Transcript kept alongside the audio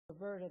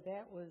Roberta,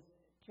 that was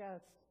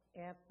just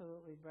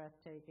absolutely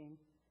breathtaking.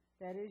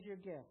 That is your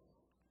gift.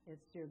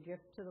 It's your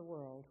gift to the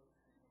world.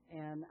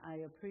 And I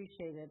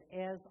appreciate it.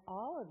 As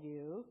all of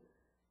you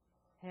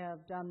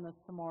have done this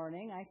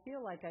morning, I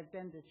feel like I've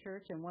been to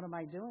church and what am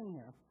I doing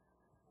here?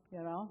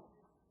 You know?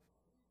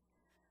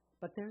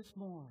 But there's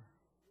more.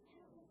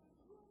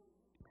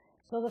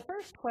 So the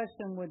first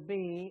question would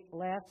be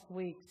last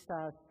week's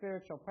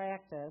spiritual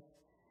practice.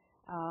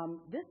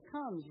 This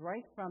comes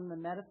right from the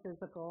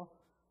metaphysical,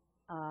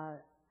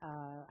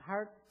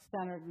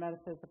 heart-centered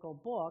metaphysical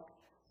book.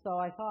 So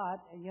I thought,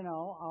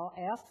 I'll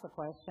ask the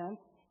question,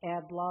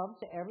 add love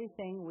to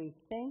everything we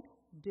think,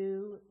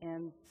 do,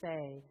 and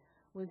say.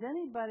 Was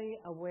anybody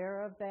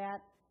aware of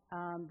that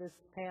this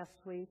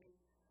past week?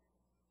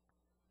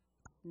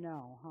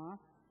 No, huh?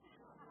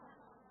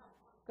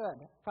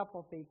 Good, a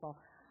couple people.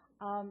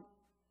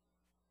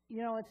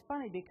 It's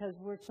funny because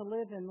we're to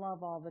live in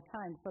love all the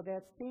time, so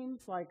that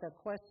seems like a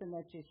question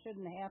that you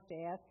shouldn't have to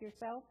ask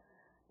yourself.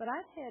 But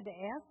I've had to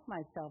ask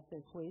myself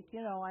this week.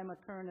 I'm a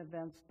current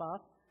events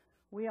buff.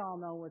 We all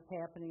know what's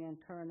happening in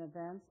current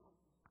events.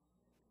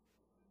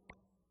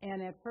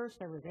 And at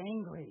first I was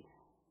angry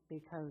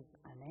because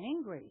I'm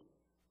angry.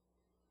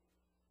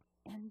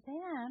 And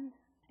then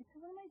I said,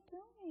 what am I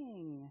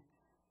doing?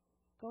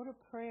 Go to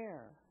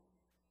prayer.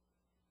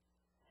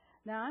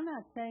 Now, I'm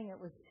not saying it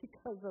was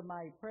because of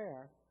my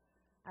prayer.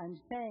 I'm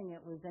saying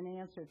it was an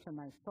answer to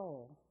my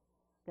soul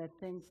that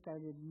things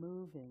started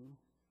moving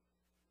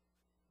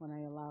when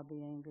I allowed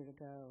the anger to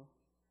go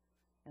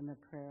and the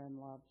prayer and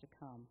love to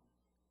come.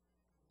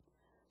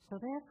 So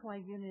that's why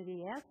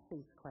Unity asks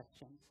these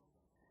questions.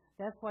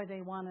 That's why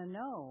they want to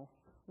know,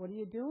 what are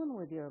you doing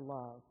with your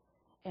love?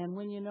 And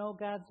when you know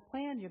God's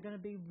plan, you're going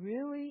to be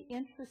really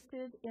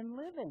interested in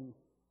living.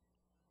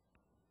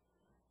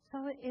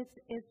 So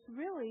it's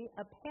really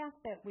a path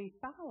that we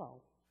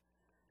follow.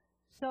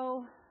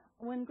 So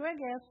when Greg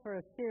asked for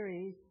a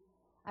series,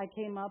 I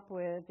came up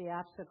with The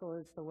Obstacle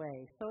is the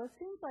Way. So it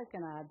seems like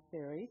an odd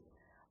series,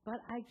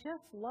 but I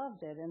just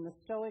loved it. In the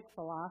Stoic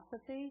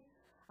philosophy,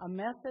 a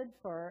method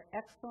for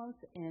excellence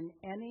in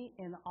any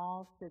and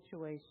all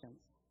situations.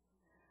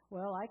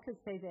 Well, I could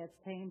say that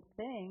same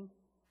thing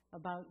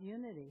about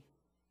unity.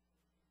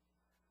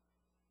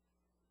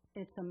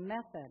 It's a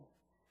method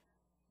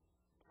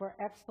for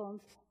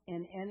excellence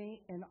in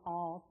any and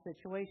all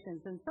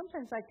situations. And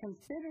sometimes I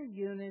consider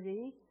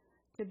unity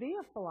to be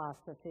a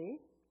philosophy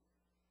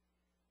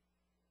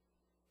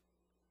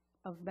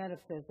of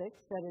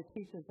metaphysics, that it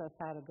teaches us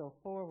how to go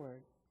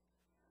forward.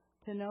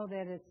 To know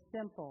that it's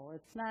simple.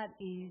 It's not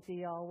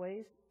easy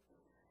always.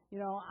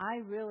 I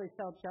really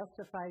felt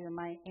justified in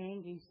my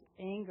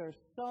anger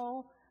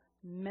so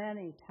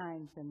many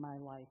times in my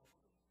life.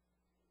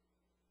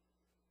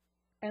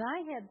 And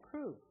I had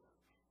proof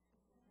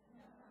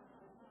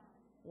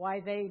why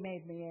they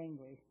made me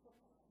angry.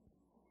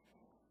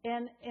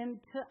 And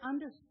to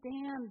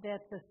understand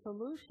that the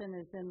solution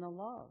is in the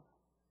love.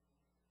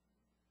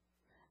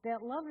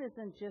 That love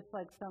isn't just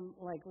like some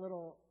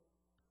little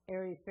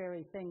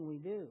airy-fairy thing we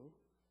do.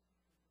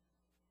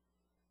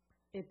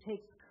 It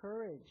takes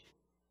courage.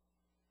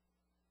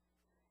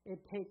 It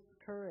takes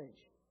courage.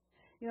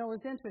 It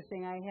was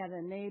interesting. I had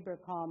a neighbor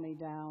call me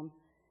down,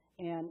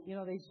 and,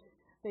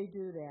 they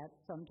do that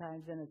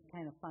sometimes, and it's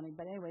kind of funny.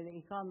 But anyway,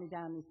 he called me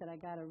down and he said, I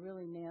got a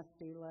really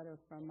nasty letter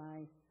from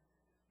my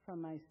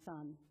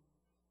son.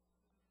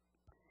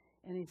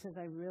 And he says,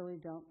 I really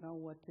don't know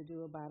what to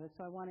do about it.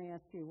 So I want to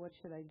ask you, what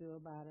should I do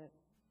about it?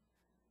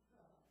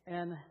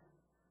 And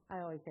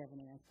I always have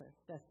an answer.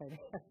 That's what I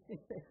ask.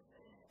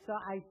 So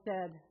I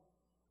said,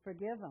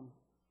 forgive him.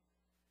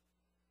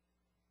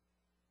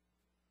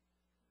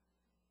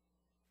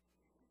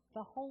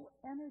 The whole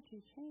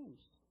energy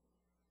changed.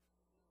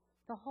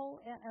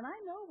 And I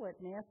know what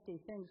nasty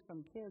things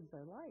from kids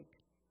are like.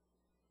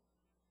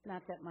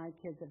 Not that my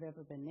kids have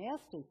ever been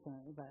nasty to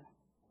me,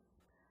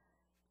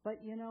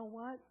 but you know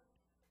what?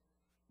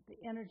 The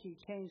energy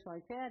changed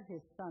like that.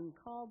 His son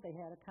called. They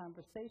had a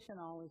conversation.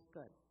 All is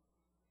good.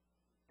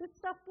 This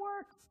stuff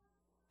works.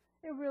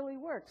 It really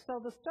works. So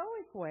the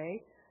Stoic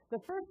way, the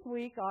first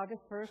week,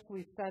 August 1st,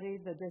 we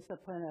studied the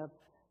discipline of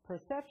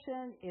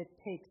perception. It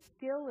takes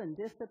skill and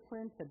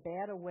discipline to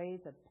bat away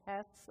the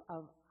pests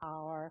of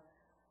our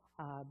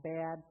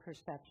bad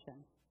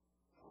perception.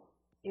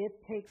 It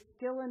takes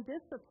skill and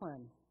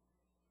discipline.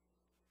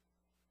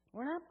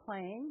 We're not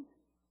playing.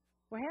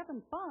 We're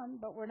having fun,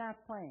 but we're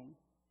not playing.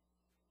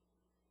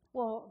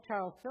 Well,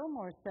 Charles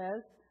Fillmore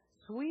says,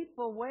 sweep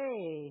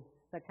away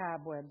the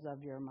cobwebs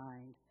of your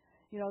mind.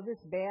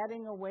 This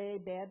batting away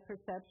bad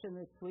perception,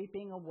 this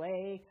sweeping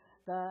away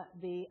the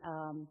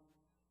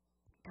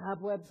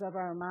cobwebs of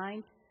our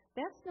mind,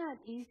 that's not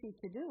easy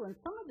to do. And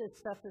some of this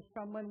stuff is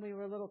from when we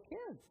were little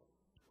kids.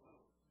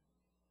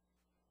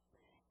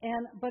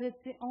 But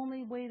it's the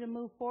only way to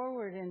move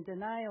forward in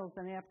denials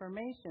and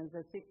affirmations.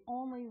 It's the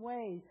only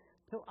way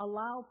to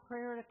allow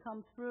prayer to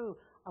come through,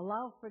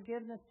 allow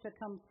forgiveness to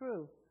come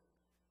through.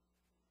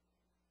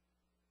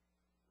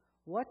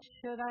 What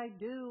should I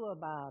do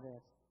about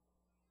it?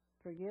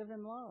 Forgive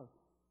and love.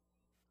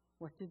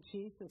 What did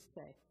Jesus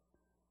say?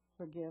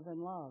 Forgive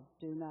and love.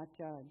 Do not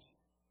judge.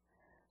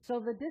 So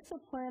the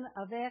discipline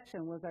of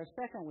action was our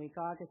second week,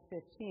 August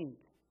 15th.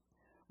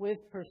 With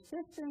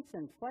persistence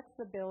and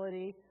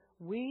flexibility,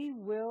 we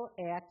will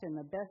act in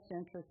the best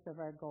interest of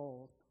our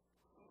goals.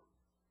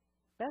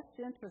 Best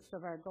interest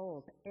of our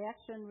goals.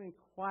 Action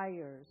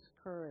requires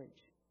courage.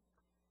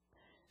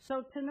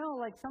 So to know,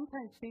 like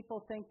sometimes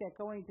people think that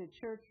going to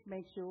church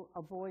makes you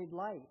avoid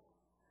life.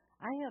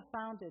 I have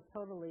found it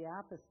totally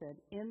opposite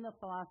in the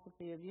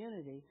philosophy of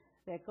unity,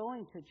 that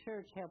going to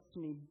church helps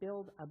me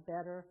build a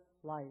better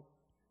life.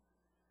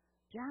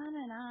 John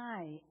and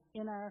I,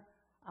 in our,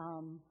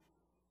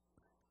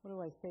 what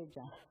do I say,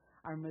 John?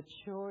 Our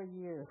mature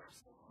years.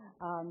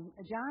 John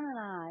and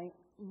I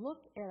look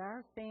at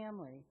our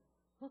family,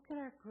 look at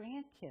our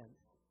grandkids,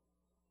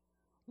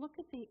 look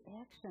at the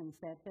actions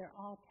that they're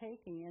all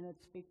taking, and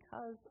it's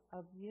because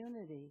of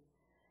unity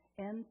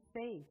and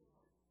faith,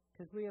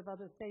 because we have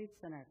other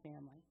faiths in our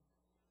family,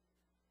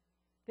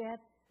 that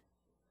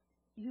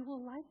you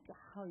will like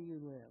how you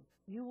live.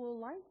 You will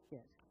like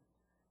it.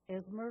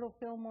 As Myrtle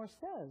Fillmore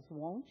says,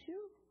 won't you?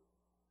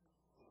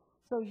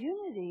 So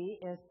unity,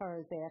 as far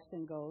as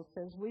action goes,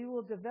 says we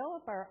will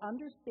develop our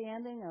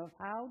understanding of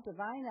how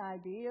divine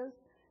ideas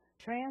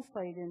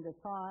translate into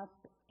thoughts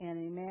and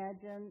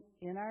imagine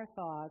in our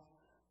thoughts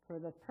for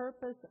the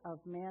purpose of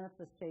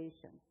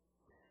manifestation.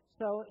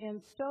 So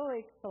in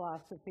Stoic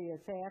philosophy,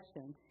 it's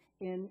action.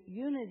 In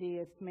unity,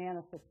 it's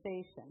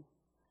manifestation.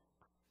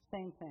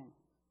 Same thing.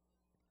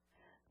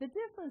 The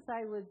difference,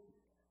 I would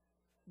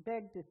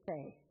beg to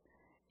say,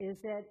 is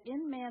that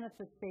in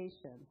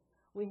manifestation,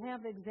 we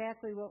have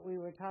exactly what we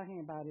were talking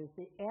about, is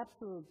the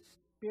absolute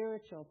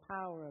spiritual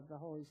power of the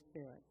Holy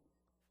Spirit.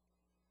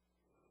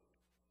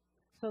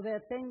 So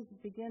that things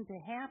begin to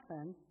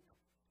happen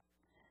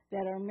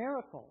that are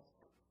miracles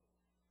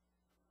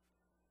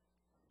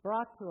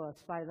brought to us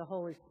by the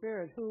Holy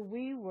Spirit, who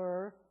we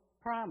were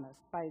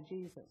promised by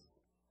Jesus.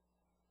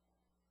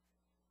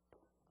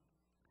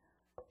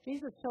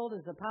 Jesus told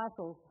his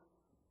apostles,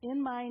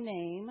 in my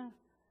name,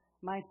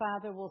 my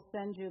Father will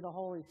send you the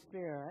Holy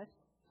Spirit.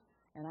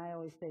 And I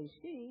always say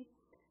she.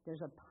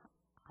 There's a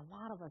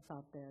lot of us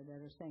out there that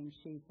are saying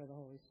she for the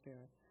Holy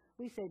Spirit.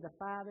 We say the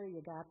Father,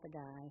 you got the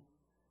guy.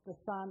 The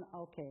Son,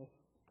 okay.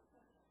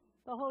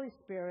 The Holy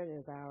Spirit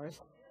is ours.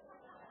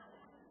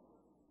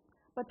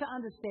 But to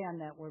understand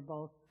that we're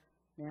both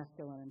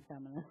masculine and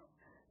feminine.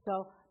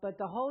 So, but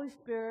the Holy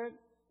Spirit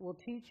will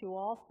teach you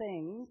all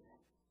things.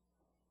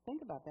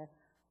 Think about that.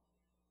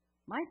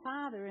 My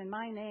Father, in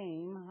my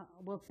name,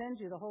 will send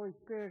you the Holy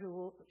Spirit,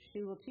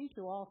 she will teach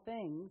you all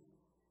things,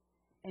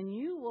 and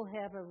you will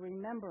have a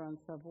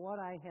remembrance of what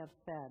I have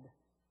said.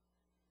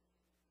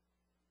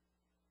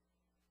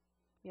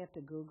 You have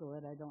to Google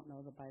it. I don't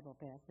know the Bible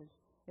passage.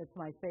 It's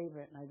my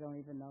favorite, and I don't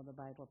even know the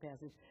Bible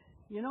passage.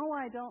 You know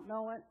why I don't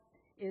know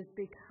it? Is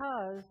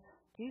because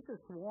Jesus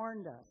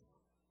warned us.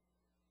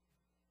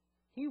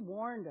 He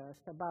warned us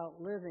about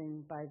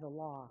living by the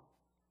law.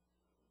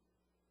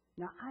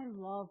 Now, I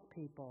love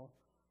people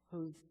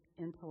whose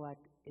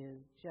intellect is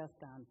just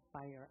on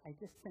fire. I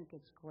just think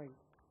it's great.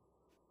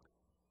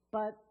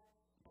 But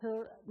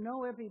to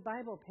know every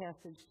Bible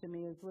passage to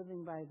me is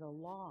living by the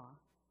law.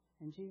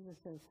 And Jesus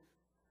says,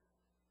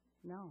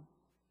 no,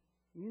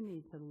 you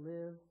need to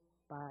live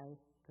by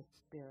the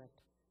Spirit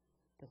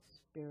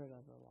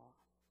of the law.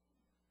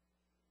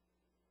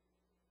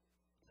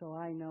 So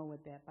I know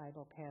what that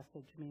Bible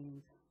passage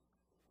means.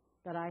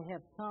 That I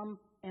have some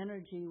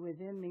energy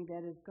within me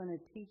that is going to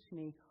teach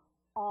me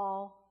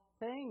all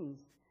things.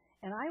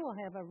 And I will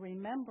have a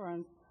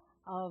remembrance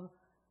of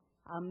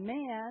a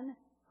man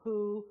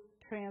who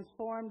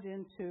transformed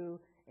into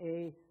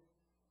a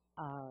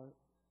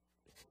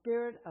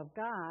Spirit of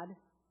God.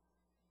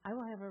 I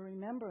will have a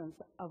remembrance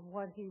of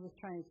what he was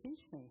trying to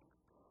teach me.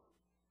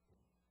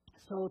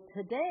 So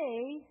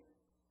today,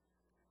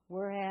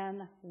 we're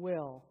in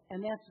will.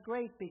 And that's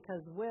great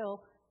because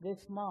will, this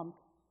month,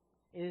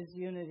 is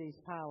unity's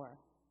power.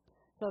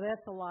 So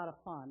that's a lot of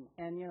fun.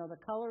 And, you know, the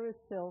color is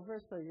silver,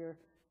 so you're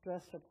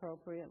dressed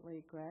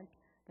appropriately, Greg.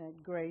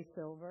 That gray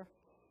silver.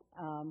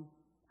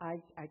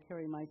 I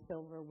carry my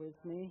silver with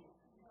me.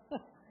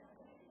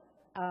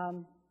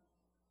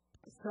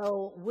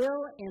 So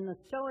will in the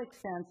Stoic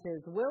sense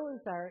is, will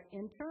is our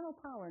internal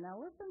power. Now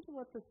listen to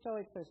what the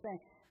Stoics are saying.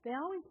 They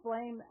always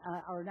blame,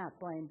 or not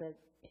blame, but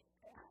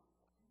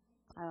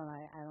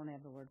I don't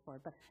have the word for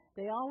it, but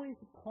they always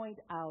point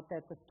out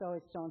that the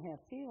Stoics don't have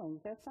feelings.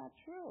 That's not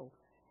true.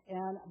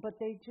 But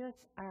they just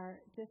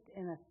are just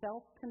in a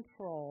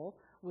self-control,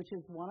 which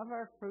is one of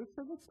our fruits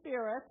of the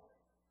Spirit.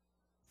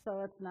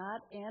 So it's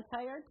not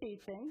anti our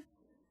teaching.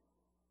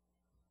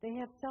 They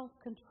have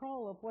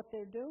self-control of what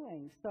they're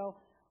doing. So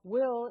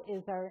will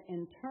is our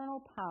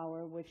internal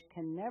power, which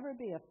can never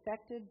be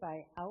affected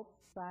by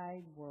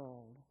outside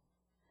world.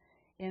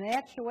 In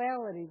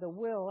actuality, the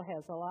will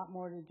has a lot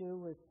more to do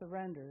with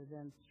surrender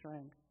than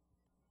strength.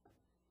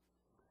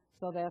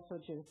 So that's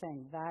what you're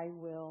saying. Thy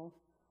will,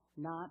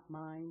 not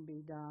mine,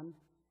 be done.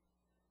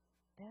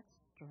 That's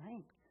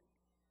strength.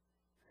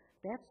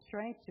 That's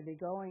strength to be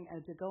going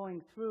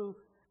through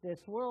this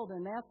world,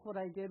 and that's what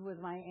I did with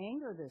my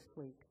anger this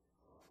week.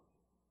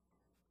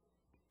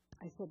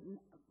 I said,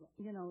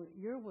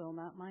 your will,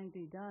 not mine,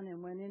 be done,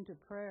 and went into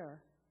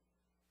prayer.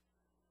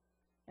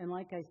 And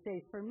like I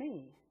say, for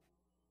me,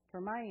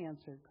 for my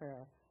answered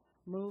prayer,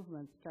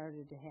 movement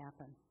started to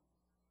happen.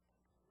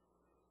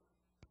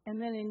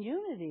 And then in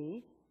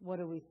unity, what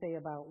do we say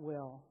about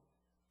will?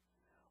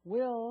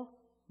 Will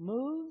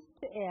moves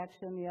to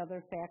action the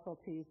other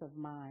faculties of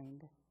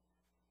mind.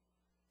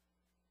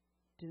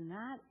 Do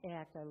not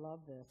act, I love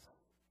this,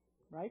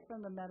 right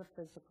from the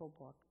metaphysical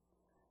book.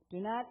 Do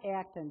not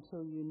act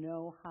until you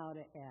know how to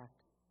act.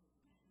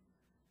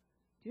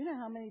 Do you know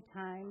how many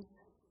times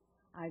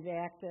I've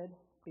acted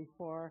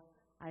before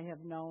I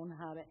have known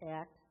how to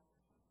act?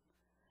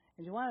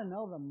 And you want to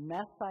know the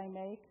mess I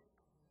make?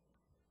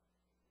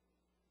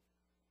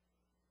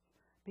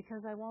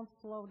 Because I won't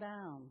slow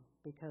down,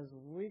 because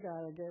we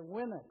got to get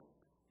with it,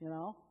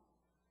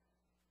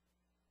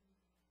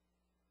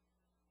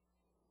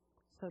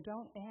 So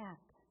don't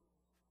act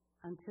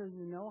until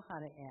you know how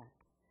to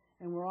act.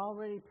 And we're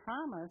already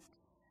promised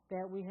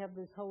that we have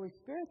this Holy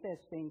Spirit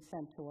that's being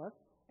sent to us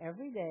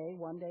every day,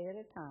 one day at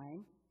a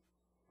time,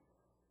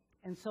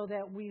 and so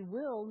that we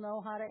will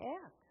know how to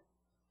act.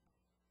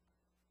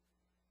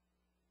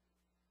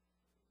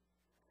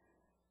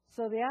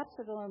 So the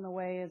obstacle in the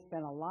way has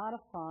been a lot of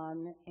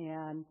fun,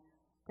 and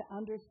to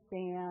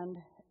understand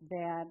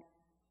that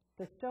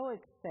the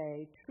Stoics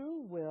say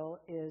true will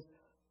is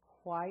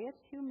quiet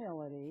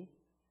humility,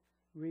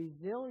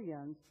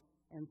 resilience,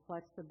 and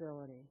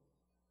flexibility.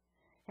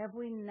 Have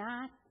we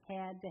not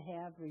had to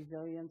have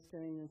resilience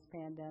during this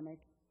pandemic?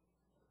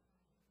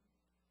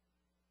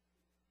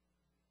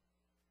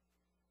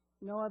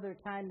 No other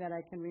time that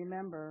I can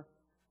remember,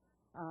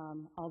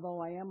 although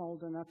I am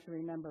old enough to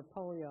remember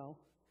polio,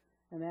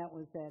 and that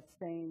was that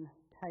same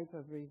type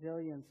of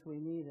resilience we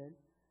needed.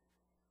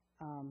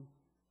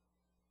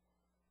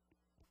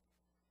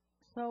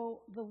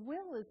 So the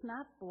will is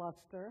not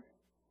bluster,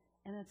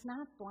 and it's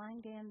not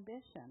blind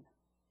ambition.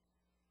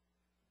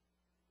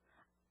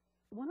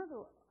 One of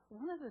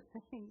the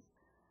things,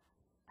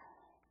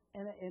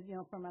 and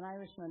from an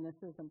Irishman, this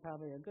isn't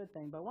probably a good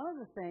thing, but one of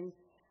the things,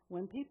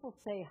 when people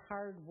say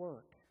hard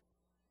work,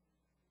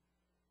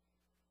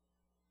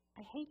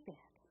 I hate that.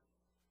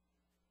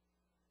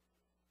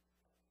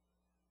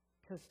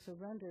 Because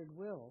surrendered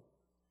will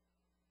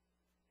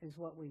is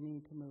what we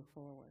need to move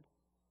forward.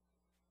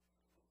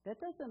 That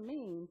doesn't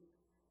mean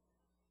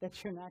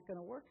that you're not going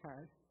to work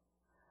hard,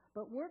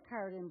 but work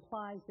hard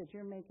implies that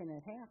you're making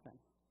it happen.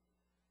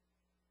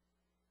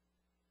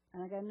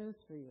 And I got news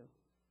for you.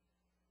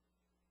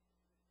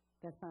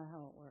 That's not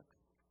how it works.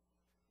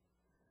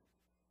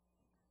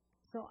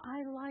 So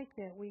I like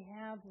that we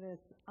have this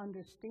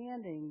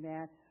understanding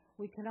that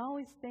we can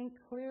always think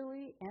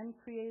clearly and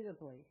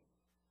creatively.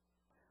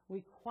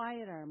 We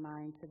quiet our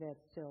mind to that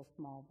still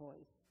small voice.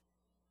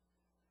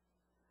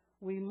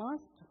 We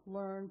must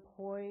learn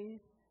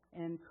poise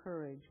and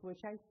courage,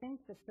 which I think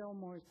the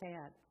Fillmores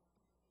had.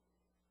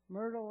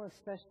 Myrtle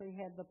especially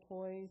had the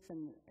poise,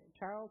 and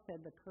Charles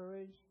had the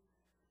courage.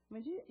 I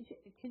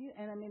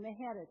mean,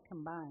 they had it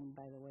combined,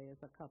 by the way, as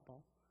a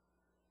couple.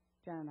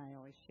 John and I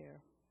always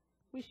share.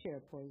 We share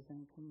poise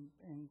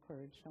and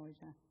courage, don't we,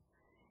 John?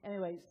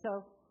 Anyway,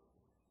 so,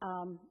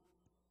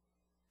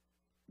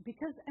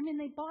 because,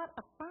 they bought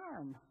a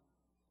farm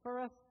for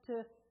us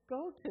to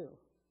go to.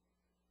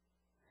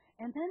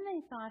 And then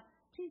they thought,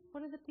 geez,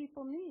 what do the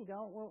people need?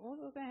 We're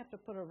going to have to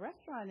put a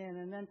restaurant in,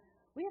 and then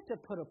we have to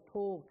put a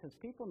pool because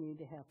people need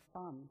to have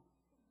fun.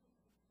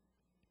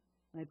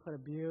 And they put a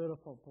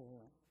beautiful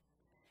pool in.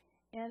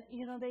 And,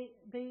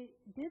 they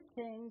did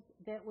things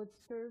that would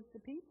serve the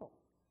people.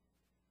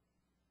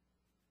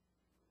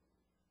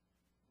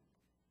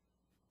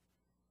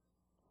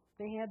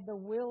 They had the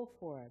will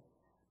for it,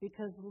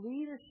 because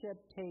leadership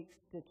takes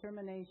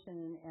determination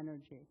and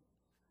energy.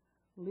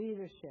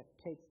 Leadership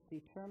takes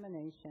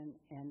determination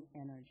and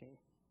energy.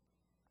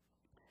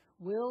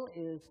 Will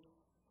is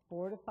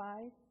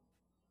fortified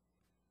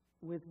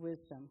with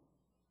wisdom.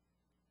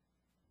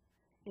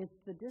 It's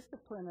the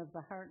discipline of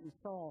the heart and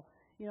soul.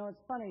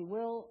 It's funny,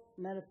 will,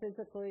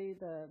 metaphysically,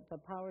 the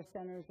power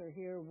centers are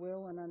here,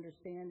 will and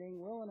understanding.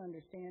 Will and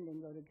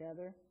understanding go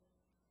together.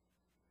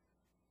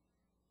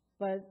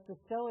 But the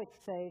Stoics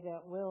say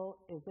that will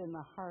is in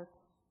the heart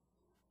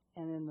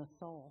and in the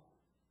soul.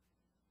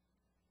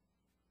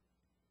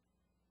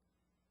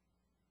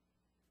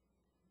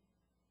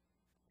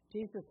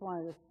 Jesus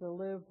wanted us to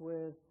live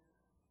with,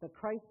 the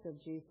Christ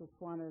of Jesus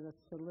wanted us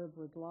to live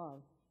with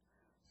love.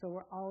 So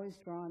we're always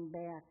drawn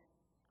back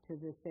to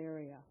this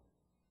area.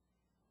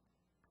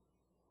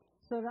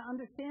 So to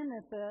understand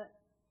that the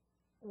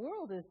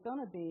world is going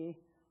to be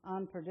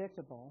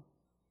unpredictable,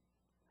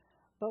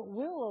 but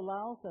will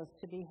allows us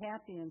to be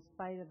happy in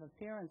spite of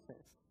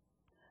appearances.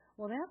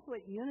 Well, that's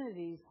what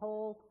Unity's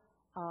whole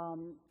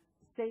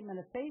statement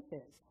of faith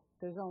is.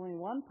 There's only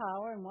one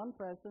power and one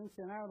presence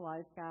in our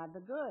life, God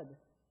the good.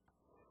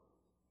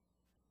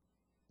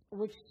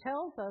 which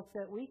tells us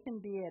that we can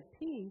be at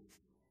peace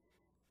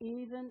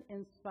even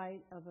in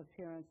spite of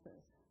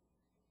appearances.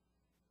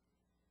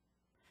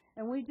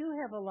 And we do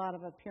have a lot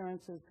of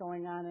appearances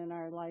going on in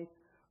our life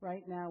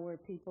right now where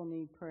people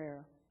need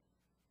prayer.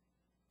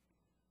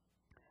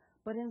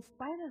 But in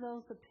spite of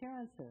those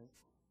appearances,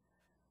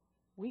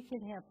 we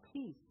can have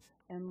peace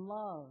and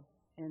love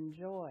and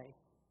joy.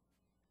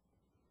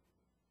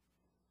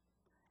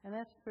 And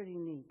that's pretty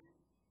neat.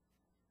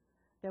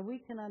 That we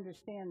can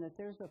understand that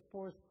there's a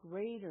force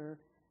greater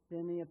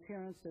than the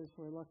appearances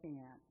we're looking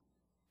at.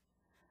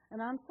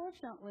 And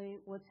unfortunately,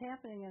 what's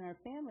happening in our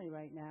family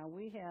right now,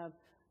 we have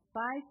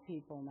 5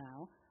 people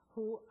now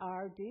who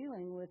are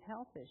dealing with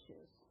health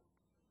issues.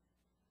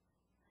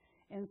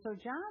 And so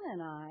John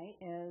and I,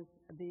 as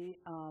the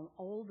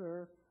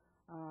older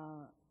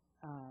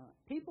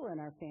people in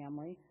our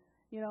family,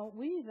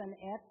 we even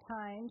at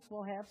times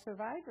will have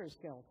survivor's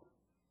guilt.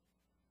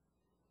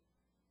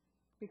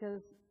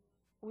 Because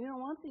we don't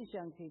want these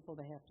young people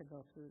to have to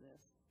go through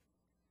this.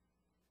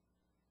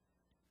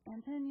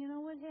 And then you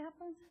know what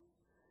happens?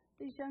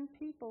 These young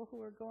people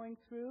who are going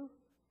through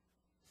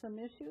some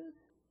issues,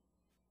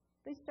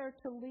 they start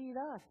to lead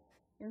us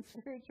in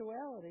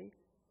spirituality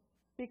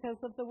because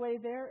of the way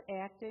they're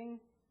acting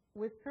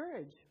with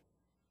courage.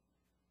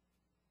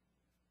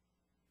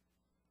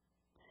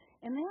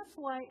 And that's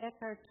why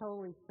Eckhart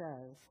Tolle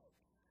says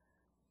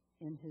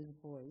in his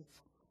voice,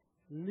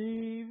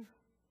 leave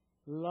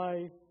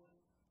life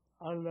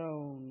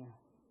alone.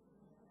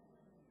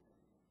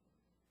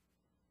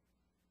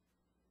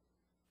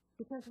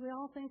 Because we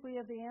all think we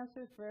have the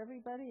answers for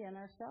everybody and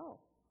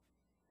ourselves.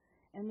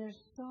 And there's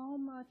so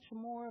much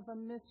more of a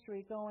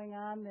mystery going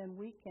on than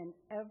we can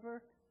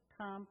ever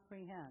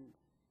comprehend.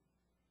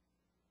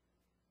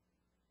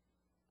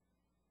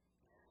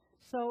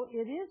 So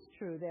it is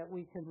true that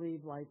we can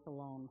leave life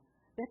alone.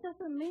 That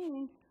doesn't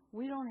mean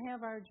we don't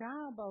have our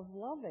job of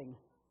loving.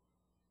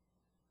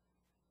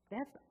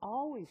 That's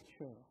always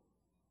true.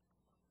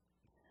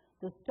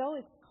 The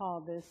Stoics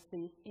call this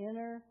the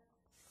inner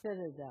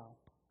citadel.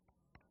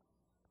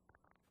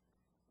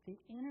 The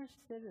inner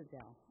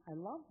citadel. I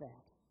love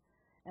that.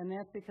 And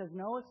that's because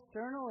no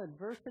external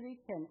adversity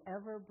can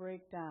ever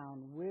break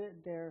down with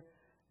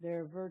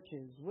their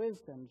virtues,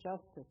 wisdom,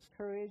 justice,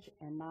 courage,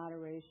 and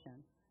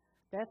moderation.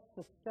 That's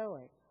the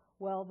Stoic.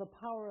 Well, the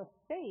power of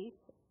faith,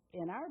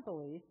 in our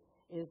belief,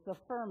 is the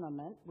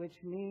firmament, which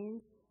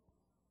means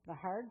the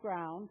hard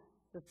ground,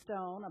 the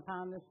stone,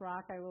 upon this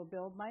rock I will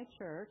build my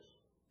church.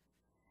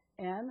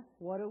 And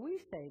what do we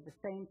say? The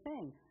same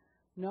thing.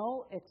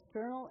 No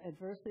external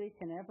adversity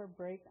can ever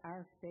break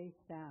our faith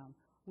down.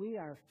 We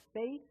are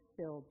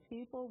faith-filled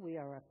people. We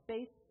are a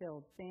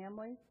faith-filled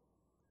family.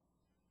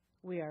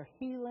 We are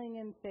healing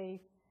in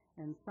faith.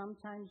 And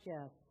sometimes,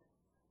 yes,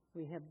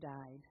 we have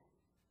died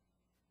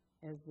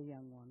as the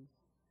young ones,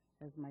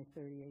 as my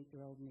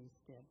 38-year-old niece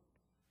did.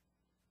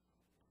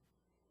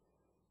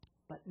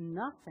 But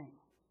nothing,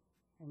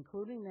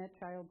 including that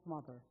child's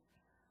mother,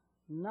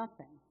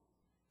 nothing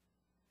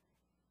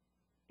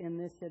in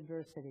this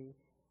adversity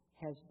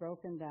has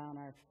broken down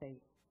our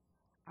faith,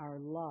 our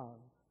love,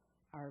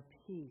 our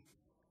peace,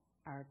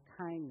 our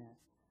kindness,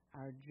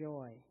 our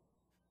joy.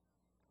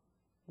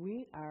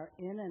 We are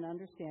in an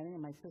understanding,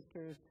 and my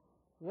sister is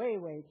way,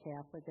 way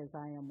Catholic, as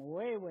I am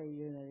way, way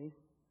unity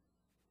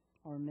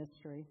or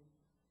mystery.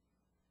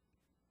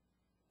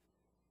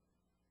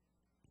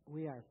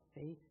 We are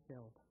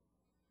faith-filled.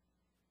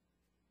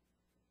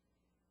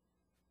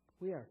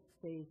 We are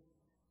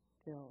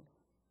faith-filled.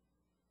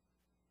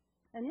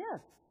 And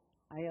yes,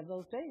 I have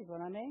those days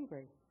when I'm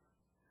angry.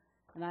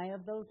 And I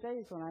have those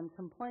days when I'm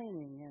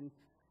complaining. And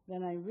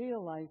then I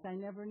realize I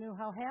never knew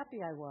how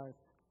happy I was.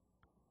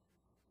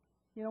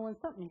 When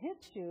something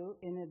hits you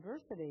in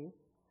adversity,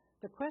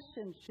 the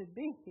question should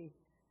be,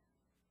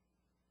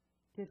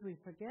 did we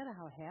forget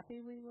how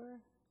happy we were?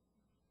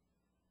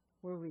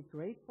 Were we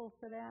grateful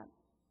for that?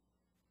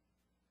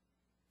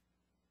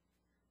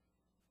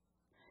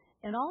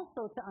 And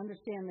also to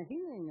understand the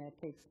healing that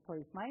takes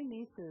place. My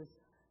niece's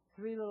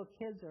 3 little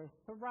kids are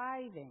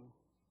thriving.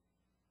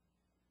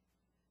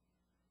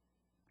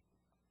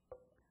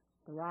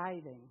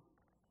 Thriving.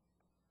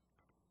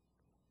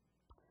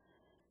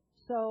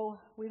 So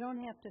we don't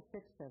have to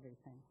fix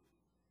everything.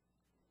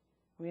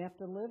 We have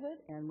to live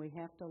it and we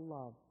have to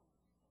love.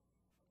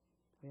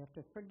 We have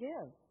to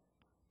forgive.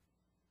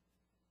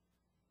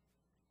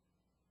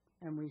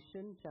 And we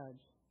shouldn't judge.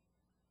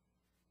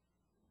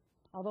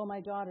 Although my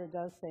daughter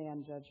does say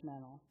I'm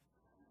judgmental.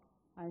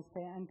 I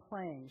say I'm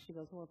playing. She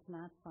goes, well, it's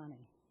not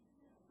funny.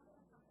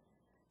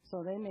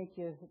 So they make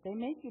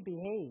you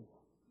behave.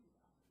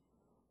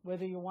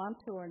 Whether you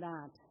want to or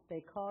not. They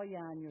call you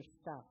on your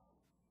stuff.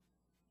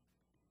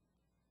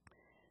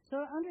 So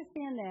to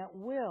understand that,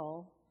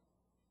 will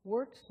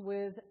works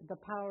with the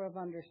power of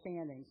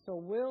understanding. So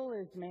will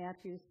is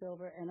Matthew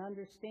Silver, and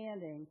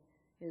understanding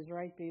is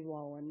right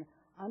below. And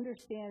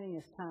understanding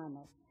is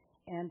Thomas.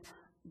 And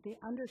the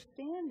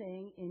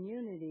understanding in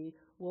unity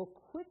will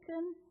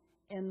quicken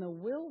and the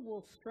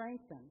will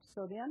strengthen.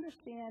 So the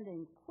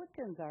understanding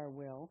quickens our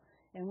will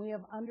And we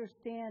have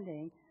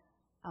understanding,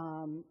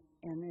 and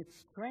it's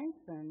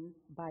strengthened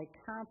by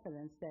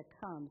confidence that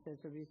comes as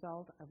a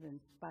result of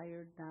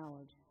inspired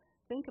knowledge.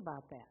 Think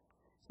about that.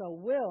 So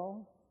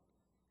will,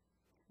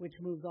 which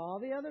moves all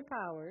the other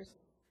powers,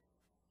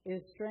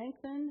 is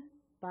strengthened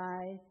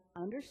by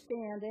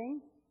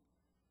understanding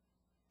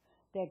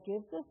that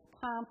gives us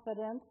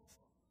confidence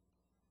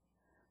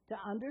to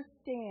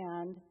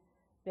understand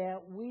that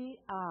we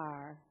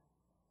are,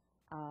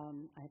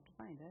 I have to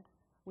find it,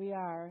 we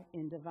are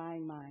in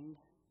divine mind.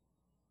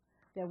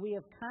 That we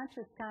have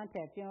conscious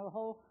contact. You know, the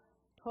whole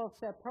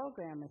 12-step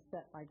program is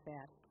set like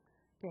that.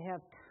 To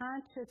have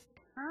conscious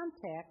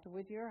contact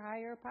with your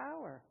higher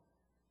power.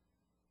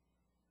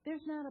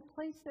 There's not a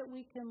place that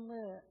we can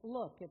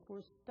look if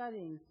we're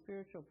studying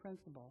spiritual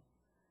principle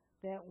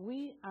that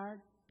we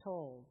aren't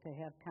told to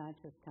have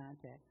conscious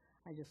contact.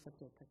 I just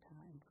looked at the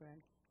time,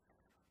 Greg.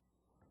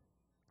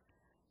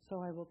 So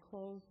I will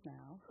close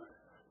now.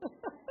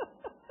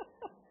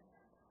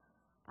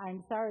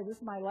 I'm sorry, this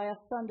is my last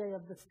Sunday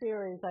of the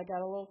series. I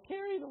got a little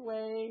carried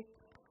away.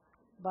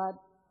 But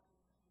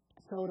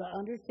so to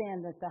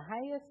understand that the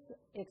highest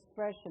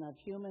expression of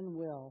human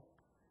will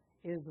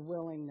is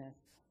willingness.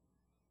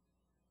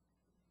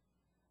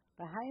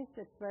 The highest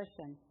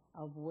expression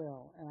of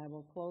will, and I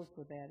will close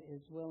with that,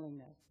 is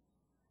willingness.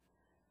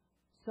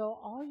 So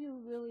all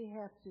you really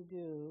have to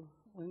do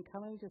when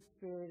coming to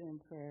Spirit in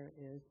prayer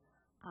is,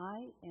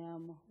 I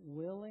am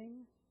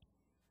willing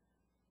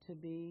to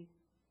be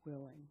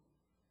willing.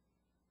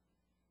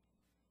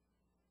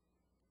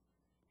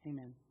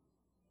 Amen.